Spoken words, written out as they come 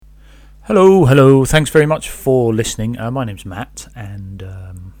Hello. Thanks very much for listening. My name's Matt, and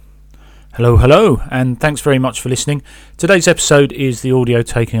hello, and thanks very much for listening. Today's episode is the audio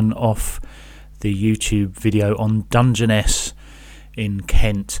taken off the YouTube video on Dungeness in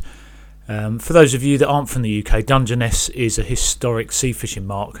Kent. For those of you that aren't from the UK, Dungeness is a historic sea fishing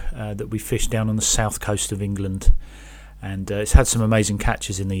mark that we fish down on the south coast of England, and it's had some amazing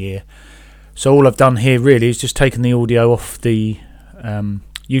catches in the year. So all I've done here really is just taken the audio off the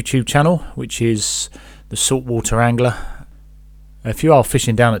YouTube channel, which is the Saltwater Angler. If you are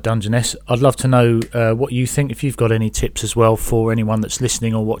fishing down at Dungeness, I'd love to know what you think, if you've got any tips as well for anyone that's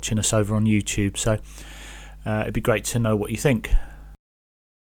listening or watching us over on YouTube. So it'd be great to know what you think.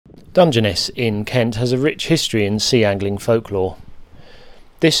 Dungeness in Kent has a rich history in sea angling folklore.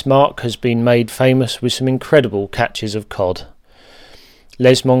 This mark has been made famous with some incredible catches of cod.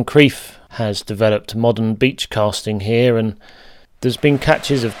 Les Moncrief has developed modern beach casting here, and there's been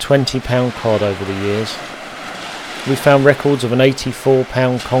catches of 20-pound cod over the years. We found records of an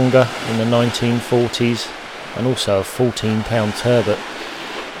 84-pound conger in the 1940s and also a 14-pound turbot.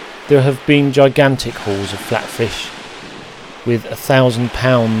 There have been gigantic hauls of flatfish with 1,000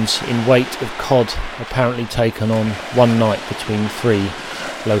 pounds in weight of cod apparently taken on one night between 3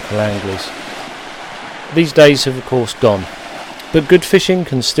 local anglers. These days have of course gone, but good fishing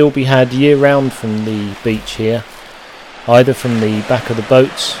can still be had year-round from the beach here, either from the back of the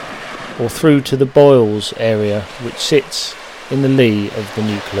boats or through to the Boyles area, which sits in the lee of the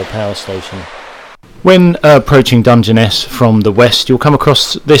nuclear power station. When approaching Dungeness from the west, you'll come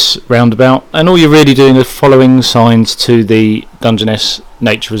across this roundabout, and all you're really doing is following signs to the Dungeness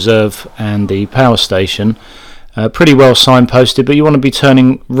Nature Reserve and the power station. Pretty well signposted, but you want to be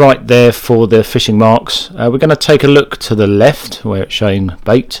turning right there for the fishing marks. We're going to take a look to the left where it's showing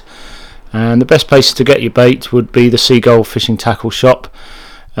bait, and the best place to get your bait would be the Seagull Fishing Tackle Shop.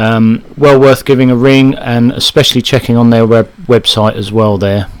 Well worth giving a ring, and especially checking on their website as well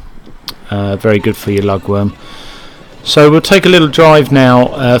there. Very good for your lugworm. So we'll take a little drive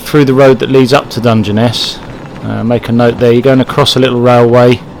now through the road that leads up to Dungeness. Make a note there, you're going across a little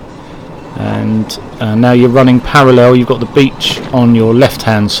railway, and now you're running parallel. You've got the beach on your left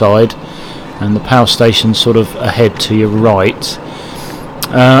hand side and the power station sort of ahead to your right.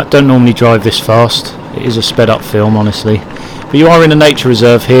 Don't normally drive this fast, it is a sped up film honestly, but you are in a nature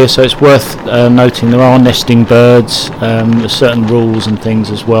reserve here, so it's worth noting there are nesting birds, there's certain rules and things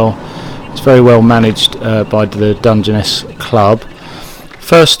as well. It's very well managed by the Dungeness Club.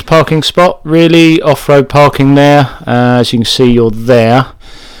 First parking spot, really off-road parking there. As you can see, you're there,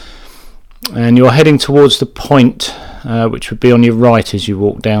 and you're heading towards the point, which would be on your right as you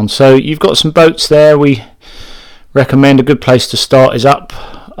walk down. So you've got some boats there. We recommend a good place to start is up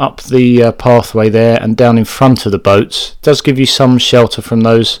the pathway there and down in front of the boats. It does give you some shelter from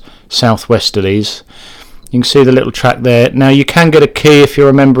those southwesterlies. You can see the little track there. Now you can get a key if you're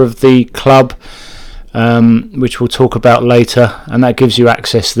a member of the club, which we'll talk about later, and that gives you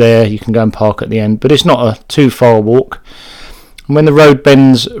access there. You can go and park at the end, but it's not a too far walk. And when the road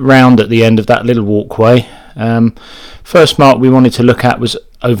bends round at the end of that little walkway, first mark we wanted to look at was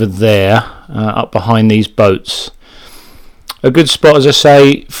over there, up behind these boats. A good spot, as I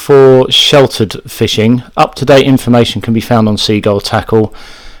say, for sheltered fishing. Up-to-date information can be found on Seagull Tackle,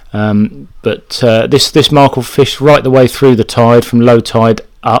 but this mark will fish right the way through the tide, from low tide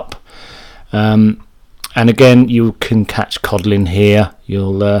up, and again you can catch codlin here.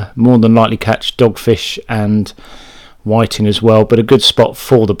 You'll more than likely catch dogfish and whiting as well, but a good spot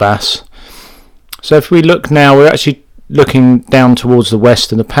for the bass. So if we look now, we're actually looking down towards the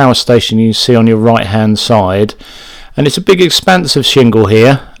west, and the power station you see on your right hand side, and it's a big expanse of shingle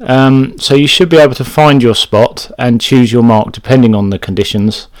here, so you should be able to find your spot and choose your mark depending on the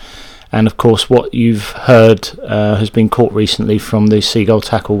conditions, and of course what you've heard has been caught recently from the Seagull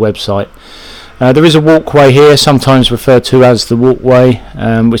Tackle website. There is a walkway here, sometimes referred to as the walkway,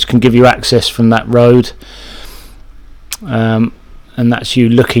 which can give you access from that road, and that's you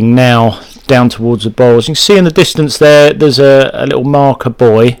looking now down towards the Boyles. You can see in the distance there's a little marker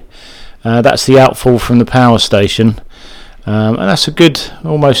buoy. That's the outfall from the power station, and that's a good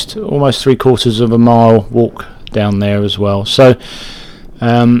almost 3/4 of a mile walk down there as well. So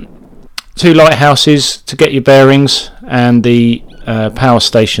 2 lighthouses to get your bearings, and the power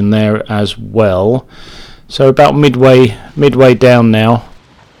station there as well. So about midway down now.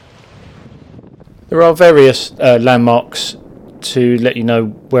 There are various landmarks to let you know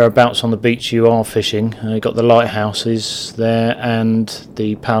whereabouts on the beach you are fishing. You've got the lighthouses there and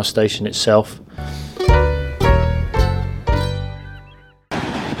the power station itself.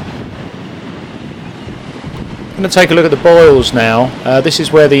 I'm going to take a look at the boils now. This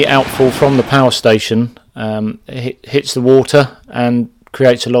is where the outfall from the power station hits the water and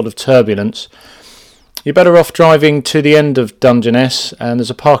creates a lot of turbulence. You're better off driving to the end of Dungeness, and there's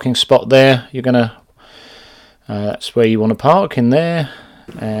a parking spot there. That's where you want to park, in there,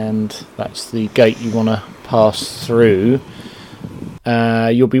 and that's the gate you want to pass through.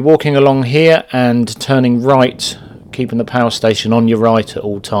 You'll be walking along here and turning right, keeping the power station on your right at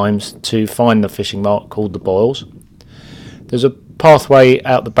all times to find the fishing mark called the Boils. There's a pathway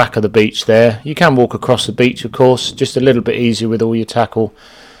out the back of the beach there. You can walk across the beach, of course, just a little bit easier with all your tackle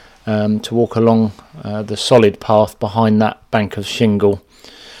to walk along the solid path behind that bank of shingle.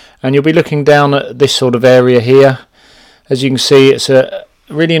 And you'll be looking down at this sort of area here. As you can see, it's a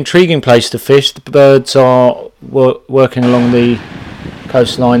really intriguing place to fish. The birds are working along the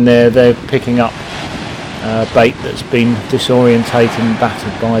coastline there. They're picking up bait that's been disorientated and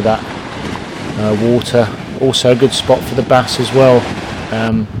battered by that water. Also a good spot for the bass as well.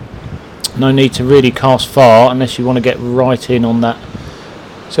 No need to really cast far unless you want to get right in on that.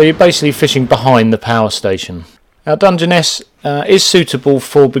 So you're basically fishing behind the power station. Now Dungeness is suitable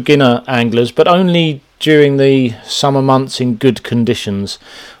for beginner anglers, but only during the summer months in good conditions.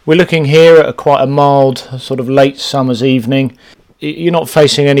 We're looking here at quite a mild sort of late summer's evening. You're not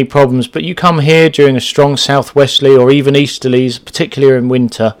facing any problems, but you come here during a strong southwesterly or even easterlies, particularly in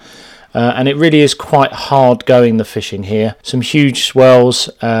winter, and it really is quite hard going, the fishing here. Some huge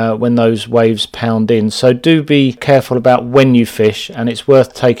swells when those waves pound in, so do be careful about when you fish, and it's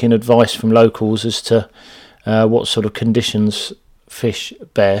worth taking advice from locals as to what sort of conditions fish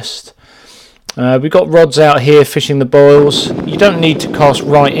best. We've got rods out here fishing the boils. You don't need to cast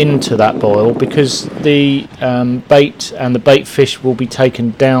right into that boil because the bait and the bait fish will be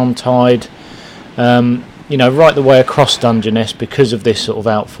taken down tide, right the way across Dungeness because of this sort of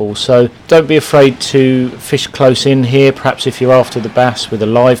outfall. So don't be afraid to fish close in here. Perhaps if you're after the bass with a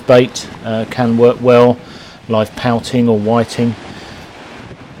live bait, can work well, live pouting or whiting.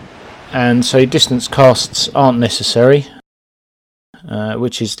 And so distance casts aren't necessary.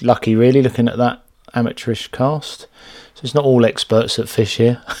 Which is lucky really, looking at that amateurish cast. So it's not all experts that fish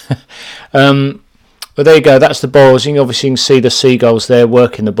here. But there you go, that's the boils. You can obviously see the seagulls there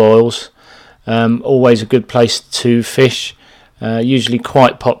working the boils. Always a good place to fish, usually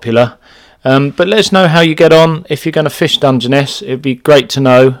quite popular. But let us know how you get on. If you're going to fish Dungeness, it'd be great to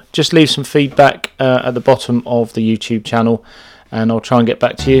know. Just leave some feedback at the bottom of the YouTube channel, and I'll try and get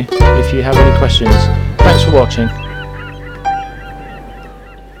back to you if you have any questions. Thanks for watching.